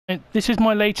This is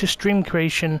my latest stream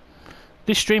creation.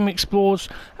 This stream explores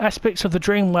aspects of the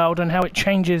dream world and how it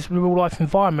changes the real life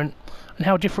environment and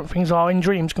how different things are in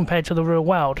dreams compared to the real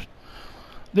world.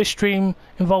 This stream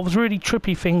involves really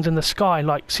trippy things in the sky,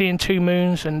 like seeing two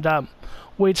moons and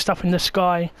weird stuff in the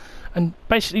sky, and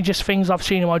basically just things I've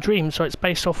seen in my dreams. So it's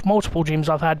based off multiple dreams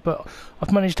I've had, but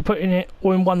I've managed to put in it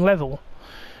all in one level.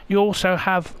 You also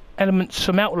have elements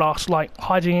from Outlast, like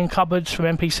hiding in cupboards from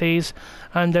NPCs,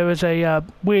 and there is a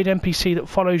weird NPC that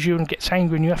follows you and gets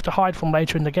angry and you have to hide from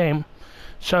later in the game.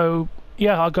 So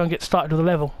yeah, I'll go and get started with the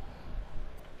level.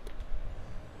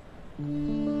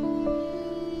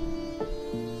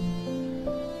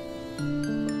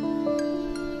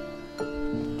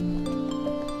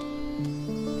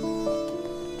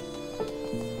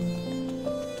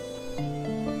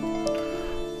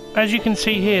 As you can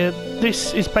see here,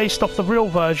 this is based off the real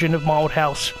version of my old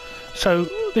house. So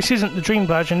this isn't the dream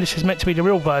version, this is meant to be the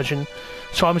real version.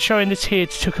 So I'm showing this here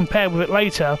to compare with it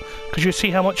later, because you'll see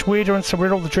how much weirder and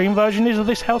surreal the dream version is of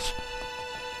this house.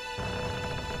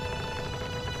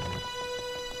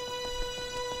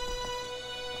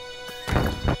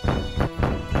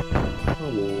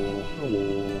 Hello.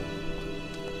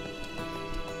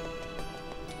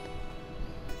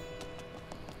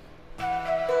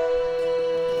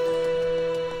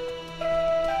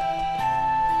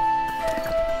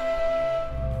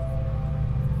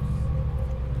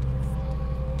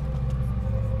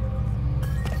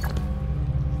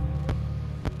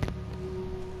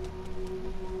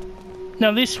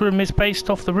 Now this room is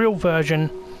based off the real version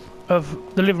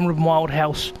of the living room Wild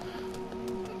House.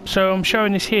 So I'm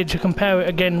showing this here to compare it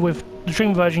again with the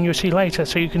dream version you'll see later,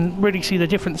 so you can really see the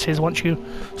differences once you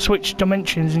switch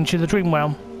dimensions into the dream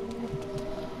realm.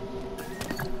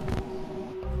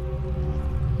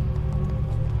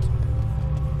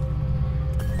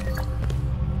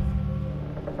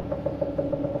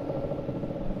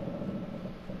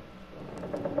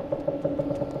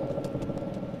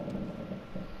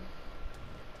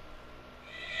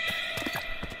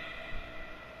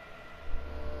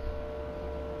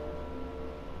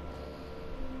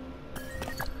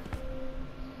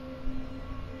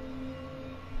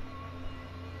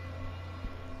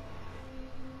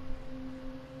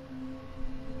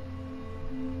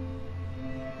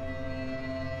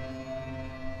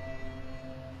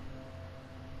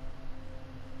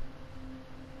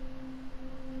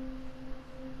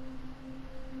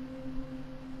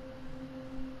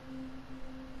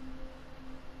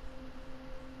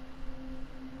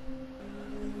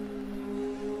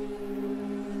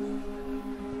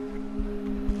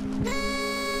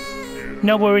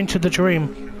 Now we're into the dream.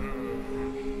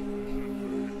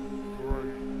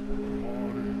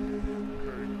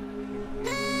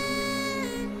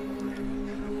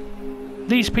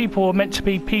 These people are meant to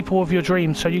be people of your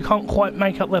dreams, so you can't quite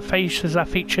make out their faces, their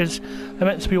features. They're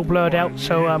meant to be all blurred out,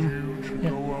 so Yeah.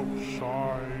 Go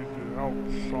outside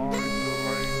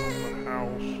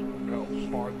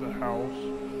the house.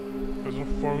 There's a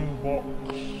phone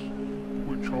box,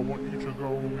 which I want you to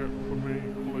go and get for me,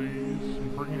 please,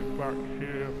 and bring it back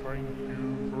here. Thank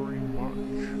you very much.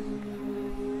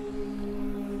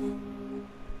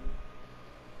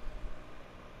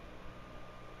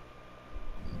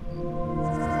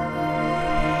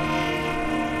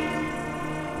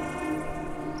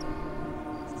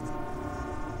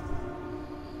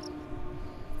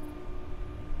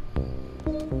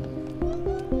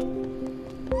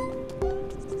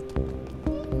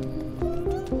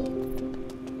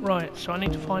 right, so I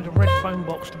need to find a red phone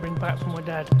box to bring back for my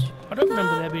dad. I don't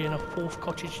remember there being a fourth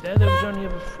cottage there. There was only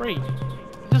ever 3.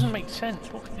 It doesn't make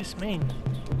sense. What could this mean?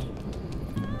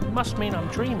 It must mean I'm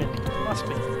dreaming. It must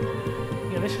be.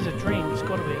 Yeah, this is a dream. It's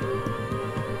got to be.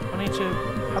 I need to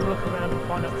have a look around and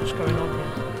find out what's going on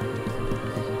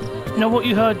here. Now, what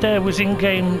you heard there was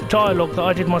in-game dialogue that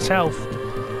I did myself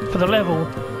for the level.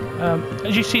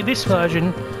 As you see, this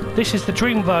version, this is the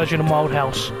dream version of Wild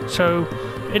House. So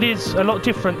it is a lot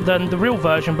different than the real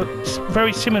version, but it's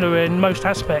very similar in most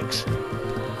aspects.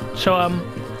 So,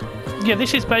 yeah,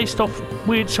 this is based off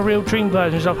weird, surreal dream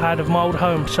versions I've had of my old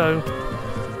home. So,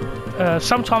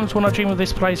 sometimes when I dream of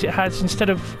this place, it has, instead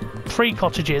of 3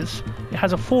 cottages, it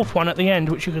has a 4th one at the end,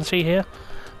 which you can see here.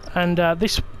 And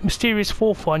this mysterious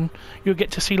 4th one, you'll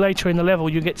get to see later in the level.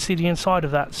 You'll get to see the inside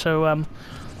of that. So,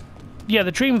 yeah,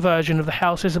 the dream version of the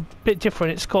house is a bit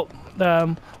different. It's got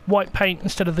white paint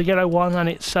instead of the yellow one, and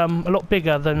it's a lot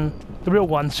bigger than the real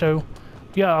one. So,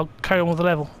 yeah, I'll carry on with the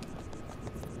level.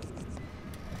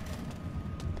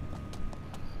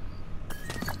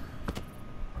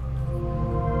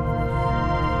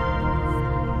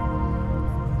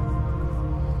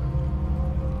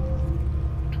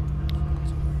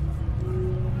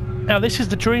 Now this is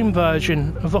the dream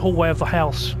version of the hallway of the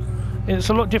house. It's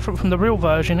a lot different from the real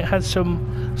version. It has some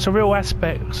surreal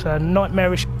aspects,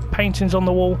 nightmarish paintings on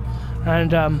the wall,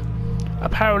 and a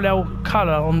parallel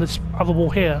colour on this other wall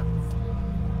here.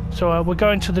 So we're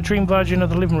going to the dream version of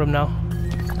the living room now.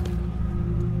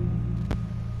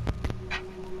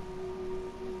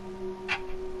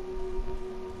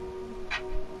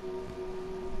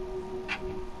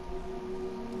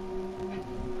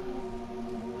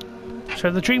 So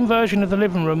the dream version of the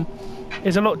living room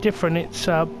is a lot different. It's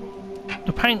the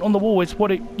paint on the wall is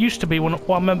what it used to be what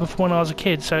I remember from when I was a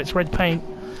kid, so it's red paint.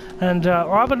 And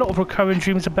I have a lot of recurring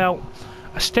dreams about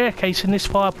a staircase in this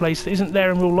fireplace that isn't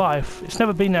there in real life. It's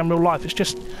never been there in real life. It's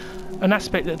just an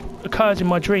aspect that occurs in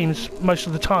my dreams most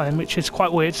of the time, which is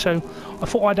quite weird, so I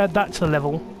thought I'd add that to the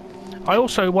level. I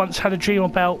also once had a dream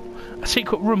about a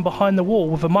secret room behind the wall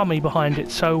with a mummy behind it,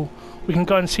 so we can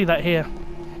go and see that here.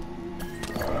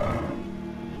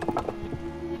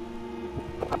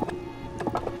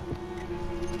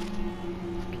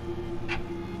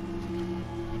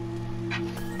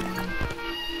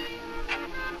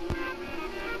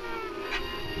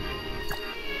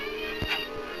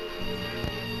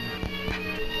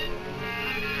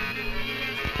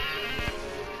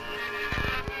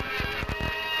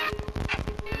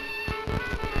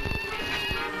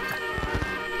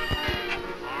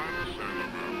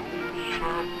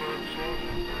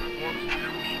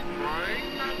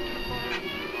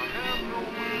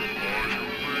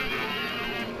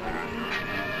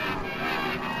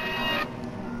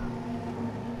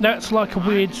 That's like a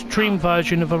weird dream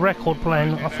version of a record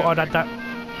playing. I thought I'd add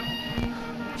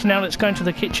that. So now let's go into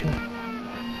the kitchen.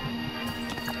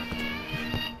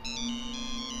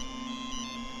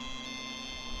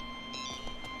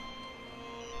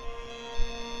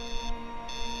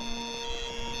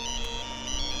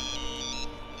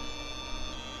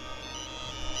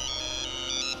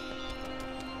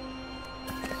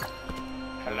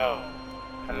 Hello,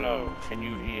 hello, can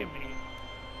you hear me?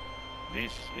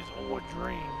 This is all a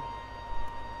dream.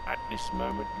 At this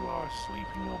moment you are asleep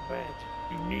in your bed.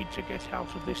 You need to get out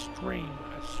of this dream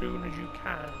as soon as you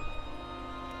can.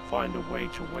 Find a way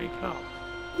to wake up.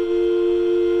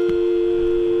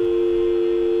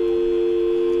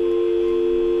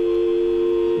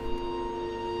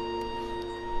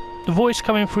 The voice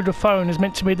coming through the phone is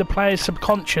meant to be the player's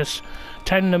subconscious,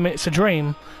 telling them it's a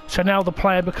dream, so now the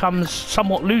player becomes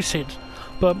somewhat lucid.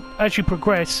 But as you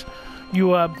progress,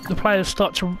 the players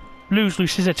start to lose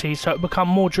lucidity, so it becomes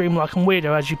more dreamlike and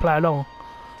weirder as you play along.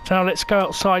 So now let's go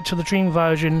outside to the dream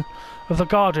version of the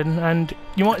garden, and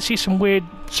you might see some weird,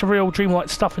 surreal, dreamlike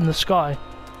stuff in the sky.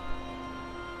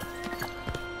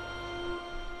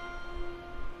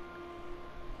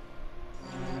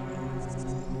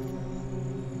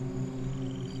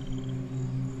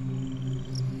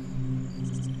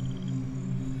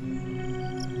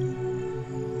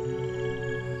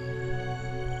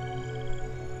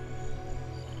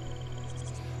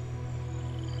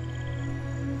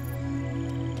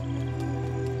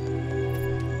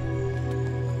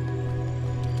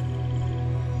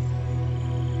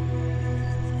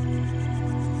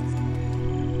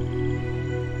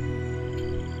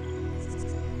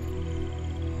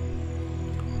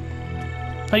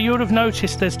 Now you would have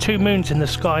noticed there's two moons in the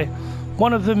sky.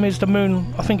 One of them is the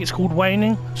moon, I think it's called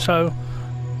waning, so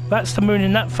that's the moon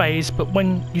in that phase, but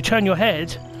when you turn your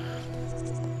head,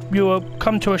 you will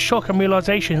come to a shock and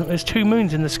realisation that there's two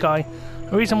moons in the sky.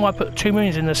 The reason why I put two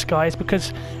moons in the sky is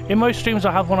because in most dreams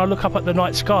I have when I look up at the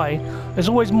night sky, there's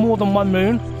always more than one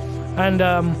moon, and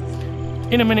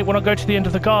in a minute when I go to the end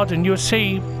of the garden, you'll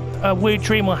see a weird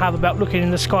dream I have about looking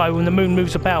in the sky when the moon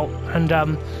moves about,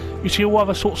 and you see all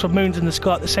other sorts of moons in the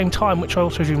sky at the same time, which I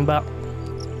also dream about.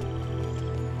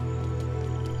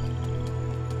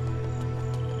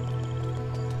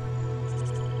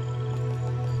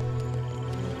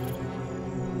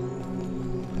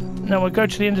 Now we'll go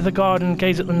to the end of the garden and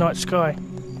gaze at the night sky.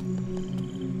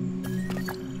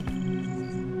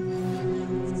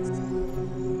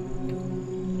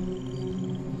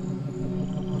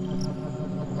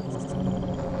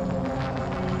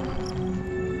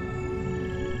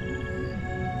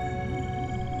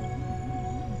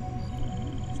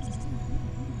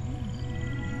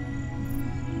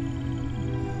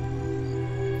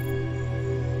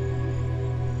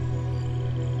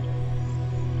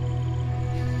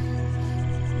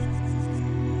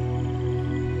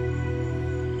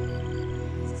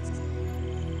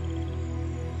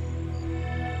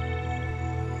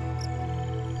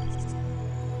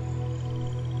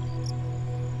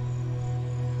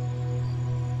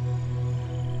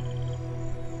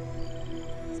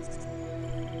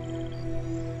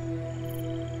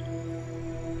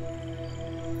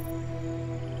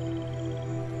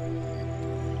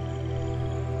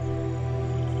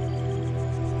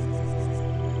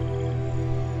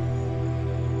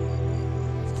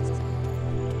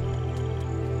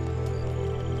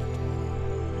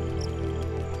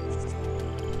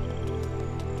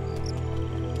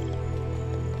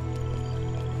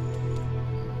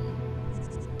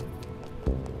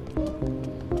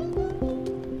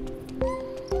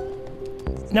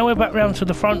 Now we're back round to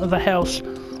the front of the house.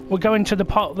 We're going to the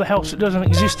part of the house that doesn't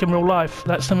exist in real life.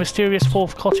 That's the mysterious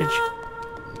fourth cottage.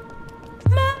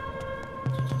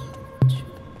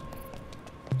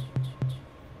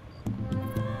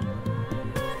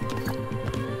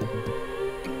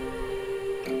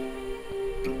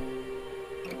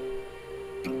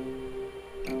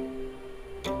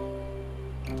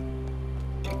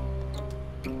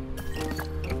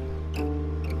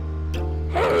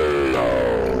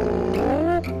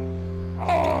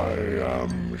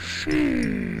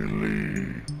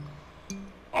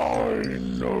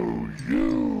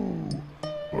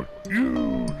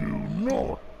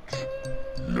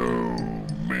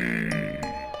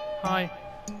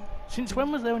 Since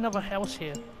when was there another house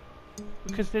here?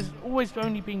 Because there's always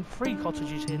only been 3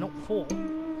 cottages here, not 4.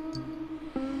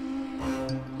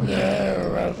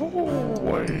 There have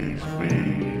always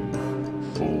been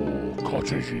 4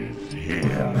 cottages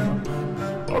here.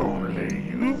 Only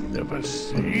you've never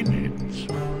seen it.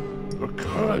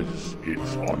 Because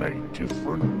it's on a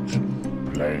different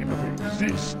plane of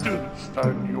existence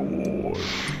than yours.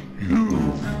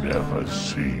 You've never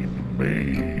seen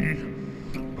me.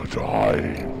 But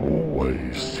I've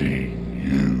always seen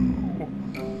you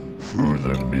through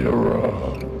the mirror.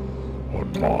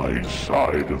 On my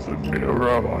side of the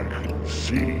mirror, I can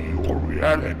see your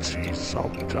reality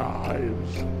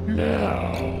sometimes.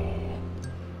 Now,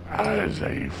 as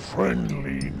a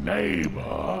friendly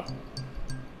neighbor,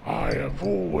 I have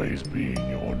always been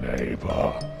your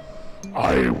neighbor.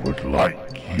 I would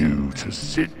like you to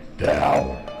sit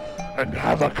down and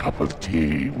have a cup of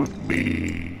tea with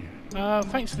me.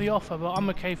 Thanks for the offer, but I'm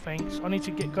okay, thanks. I need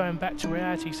to get going back to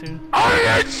reality soon.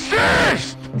 I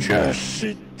insist! Just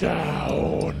sit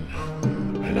down,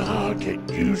 and I'll get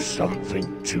you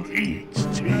something to eat,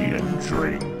 tea and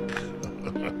drink.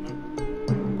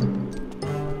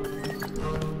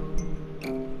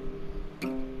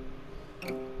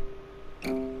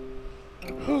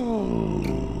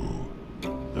 Ooh,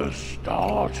 the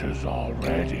starters are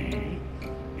ready.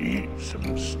 Eat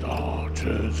some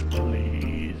starters,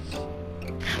 please.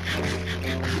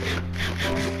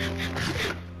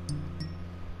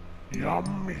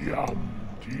 Yum, yum,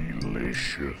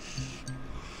 delicious.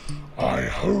 I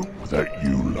hope that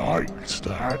you liked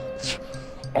that.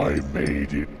 I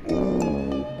made it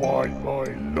all by my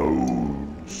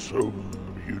lonesome,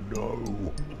 you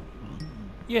know.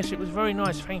 Yes, it was very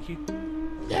nice, thank you.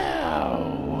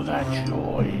 Now that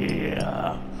you're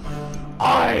here,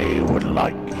 I would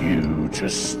like you to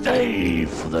stay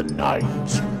for the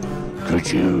night.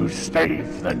 Could you stay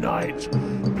for the night?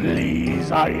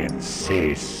 Please, I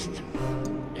insist.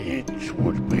 It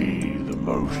would be the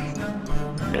most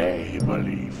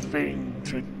neighborly thing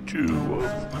to do,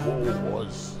 of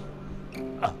course.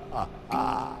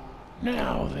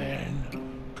 Now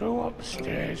then, go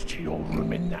upstairs to your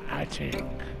room in the attic.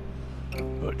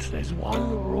 But there's one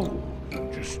rule.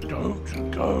 Just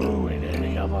don't go in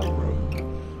any other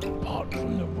room, apart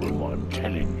from the room I'm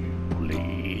telling you,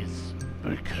 please.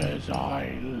 Because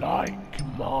I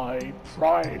like my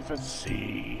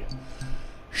privacy.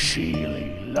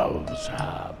 Sheely loves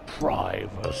her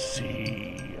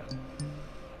privacy.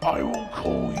 I will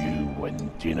call you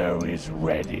when dinner is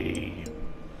ready.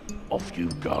 Off you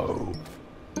go.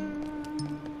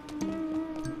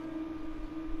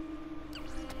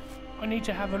 I need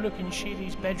to have a look in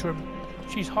Sheely's bedroom.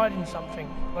 She's hiding something.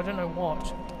 I don't know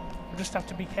what. I just have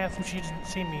to be careful she doesn't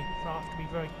see me. I have to be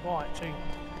very quiet too.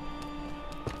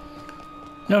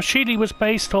 Now, Sheely was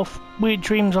based off weird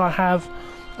dreams I have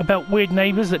about weird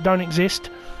neighbours that don't exist.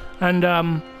 And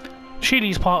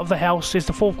Sheely's part of the house is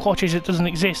the 4th cottage that doesn't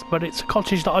exist, but it's a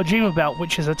cottage that I dream about,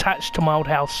 which is attached to my old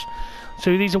house.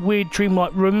 So these are weird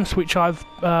dreamlike rooms, which I've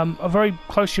very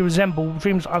closely resemble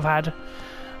dreams I've had.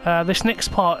 This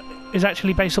next part is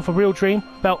actually based off a real dream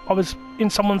about I was in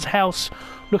someone's house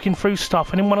looking through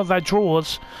stuff, and in one of their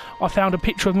drawers I found a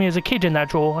picture of me as a kid in that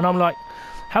drawer, and I'm like,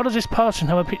 how does this person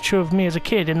have a picture of me as a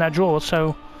kid in that drawer?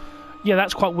 So yeah,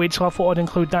 that's quite weird, so I thought I'd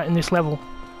include that in this level.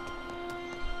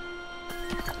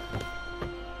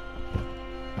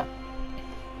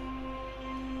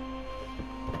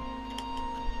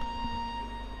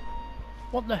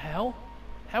 What the hell?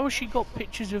 How has she got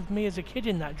pictures of me as a kid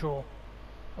in that drawer?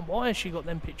 And why has she got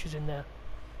them pictures in there?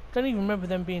 I don't even remember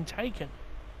them being taken.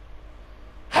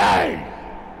 Hey!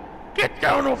 Get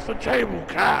down off the table,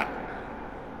 cat!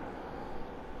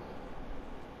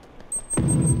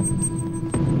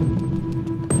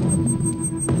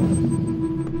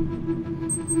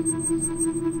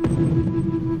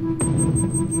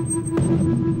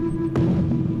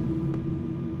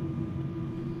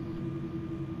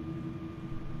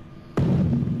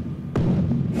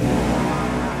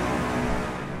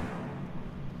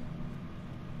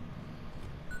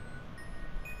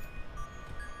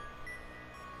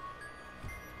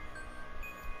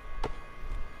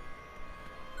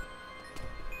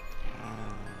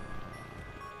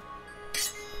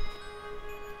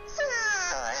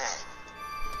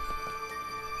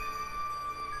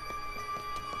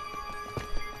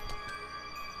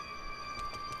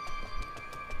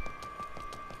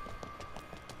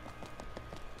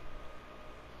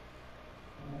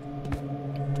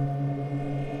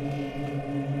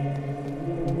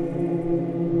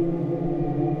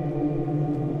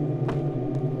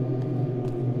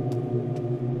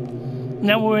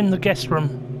 Now we're in the guest room.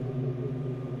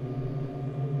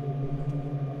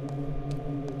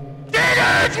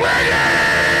 Dinner's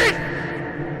ready!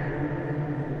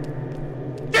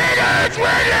 Dinner's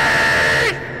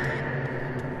ready!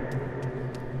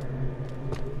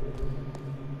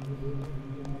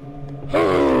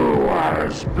 Who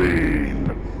has been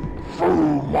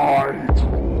through my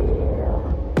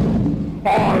door?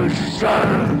 I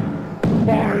send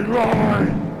my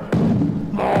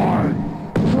line, my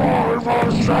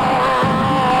privacy!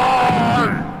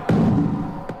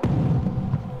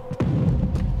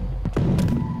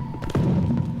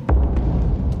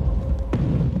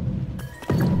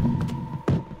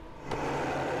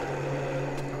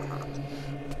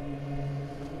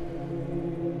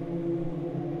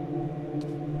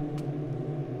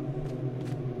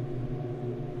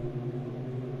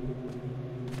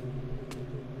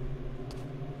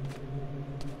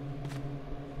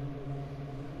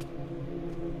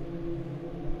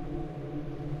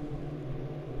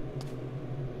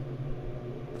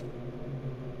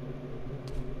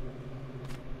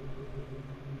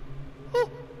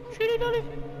 Shady, darling.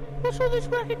 What's all this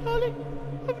racket, darling?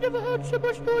 I've never heard so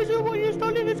much noise in my ears,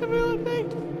 darling. Is everything okay?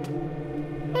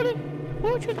 Darling,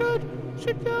 won't you go and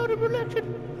sit down and relax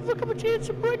and have a cup of tea and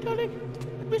some bread, darling?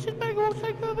 And Mrs. Bagel will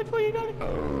take care of it for you, darling.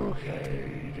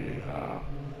 Okay, dear.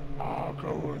 I'll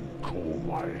go and cool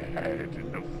my head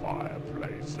in the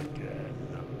fireplace again.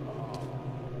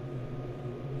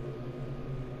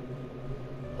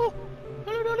 Oh,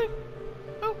 hello, darling.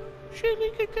 Oh, Shady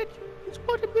can get in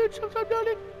spot of mood sometimes,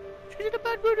 darling. She's in a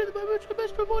bad mood at the moment, so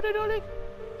best to avoid her, darling.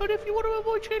 And if you want to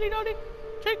avoid Shady, darling,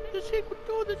 take the secret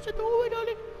door that's in the hallway,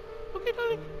 darling. Okay,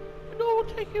 darling? The door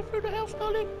will take you through the house,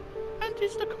 darling. And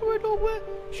it's the corridor where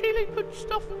Sheila puts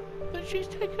stuff that she's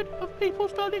taken of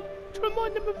people's, darling, to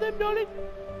remind them of them, darling.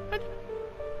 And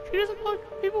she doesn't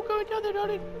like people going down there,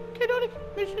 darling. Okay, darling?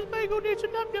 Mrs. Bagel needs a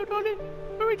nap now, darling.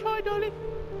 Very tired, darling.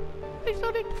 Thanks,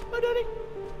 darling. Bye, darling.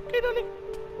 Okay, darling?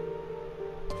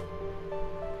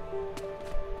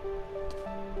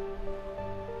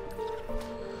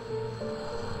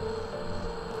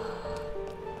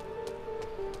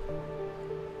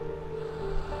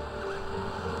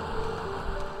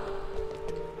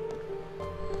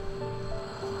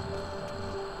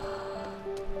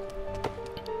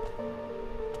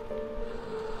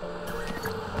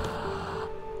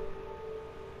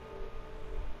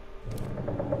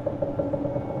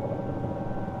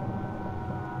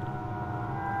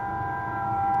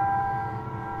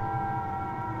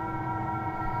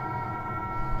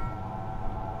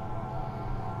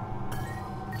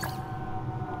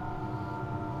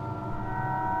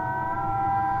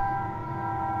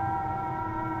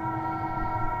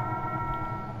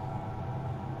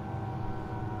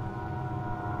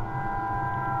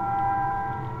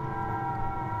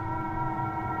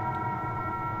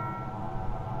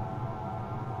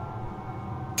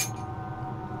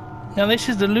 Now this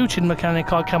is the looting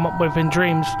mechanic I come up with in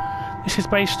Dreams. This is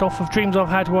based off of dreams I've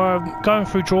had where I'm going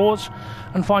through drawers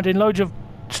and finding loads of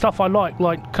stuff I like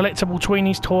collectible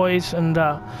Tweenies toys and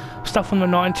stuff from the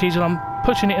 90s, and I'm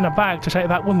putting it in a bag to take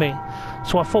back with me.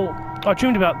 So I thought, I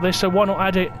dreamed about this, so why not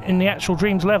add it in the actual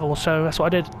Dreams level, so that's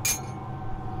what I did.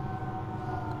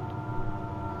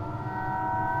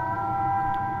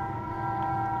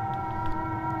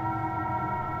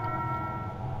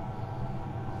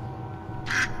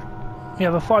 We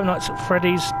have a Five Nights at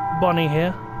Freddy's bunny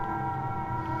here.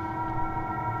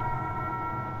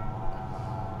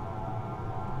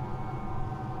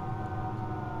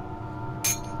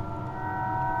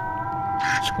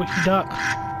 Squeaky duck.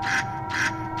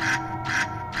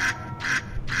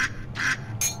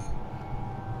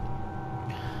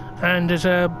 And there's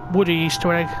a Woody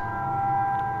Easter egg.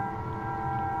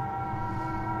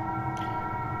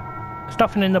 There's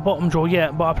nothing in the bottom drawer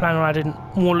yet, but I plan on adding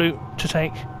more loot to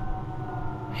take.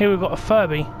 Here we've got a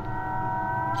Furby.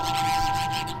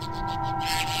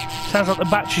 Sounds like the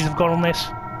batteries have gone on this.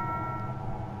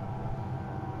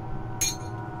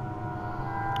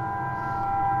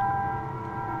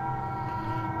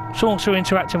 There's also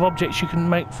interactive objects you can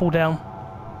make fall down.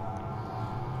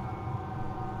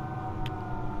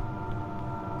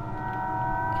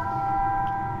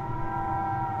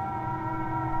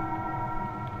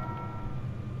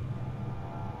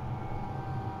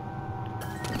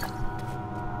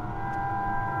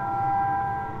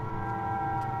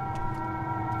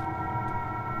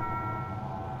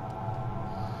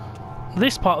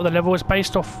 This part of the level is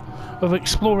based off of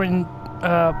exploring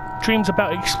dreams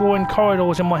about exploring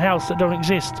corridors in my house that don't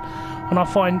exist, and I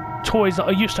find toys that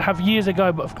I used to have years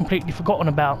ago but have completely forgotten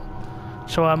about.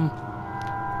 So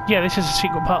Yeah, this is a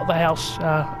secret part of the house.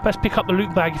 Best pick up the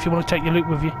loot bag if you want to take your loot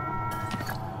with you.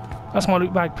 That's my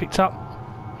loot bag picked up.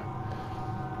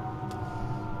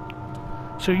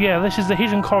 So yeah, this is the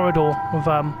hidden corridor with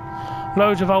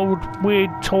loads of old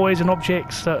weird toys and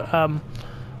objects that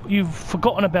you've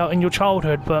forgotten about in your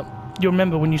childhood, but you'll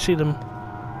remember when you see them.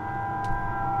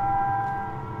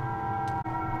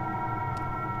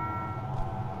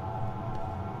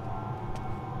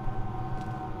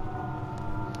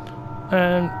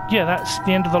 And yeah, that's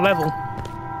the end of the level.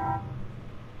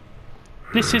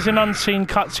 This is an unseen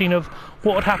cutscene of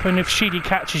what would happen if Sheedy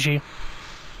catches you.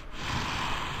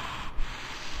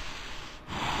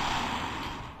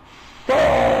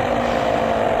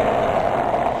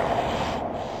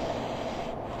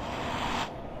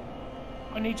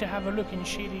 I need to have a look in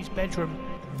Sheedy's bedroom.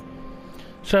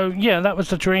 So yeah, that was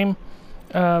the dream.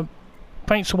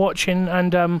 Thanks for watching,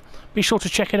 and be sure to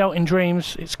check it out in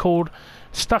dreams. It's called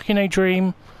Stuck in a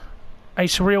Dream, a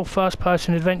surreal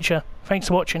first-person adventure. Thanks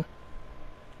for watching.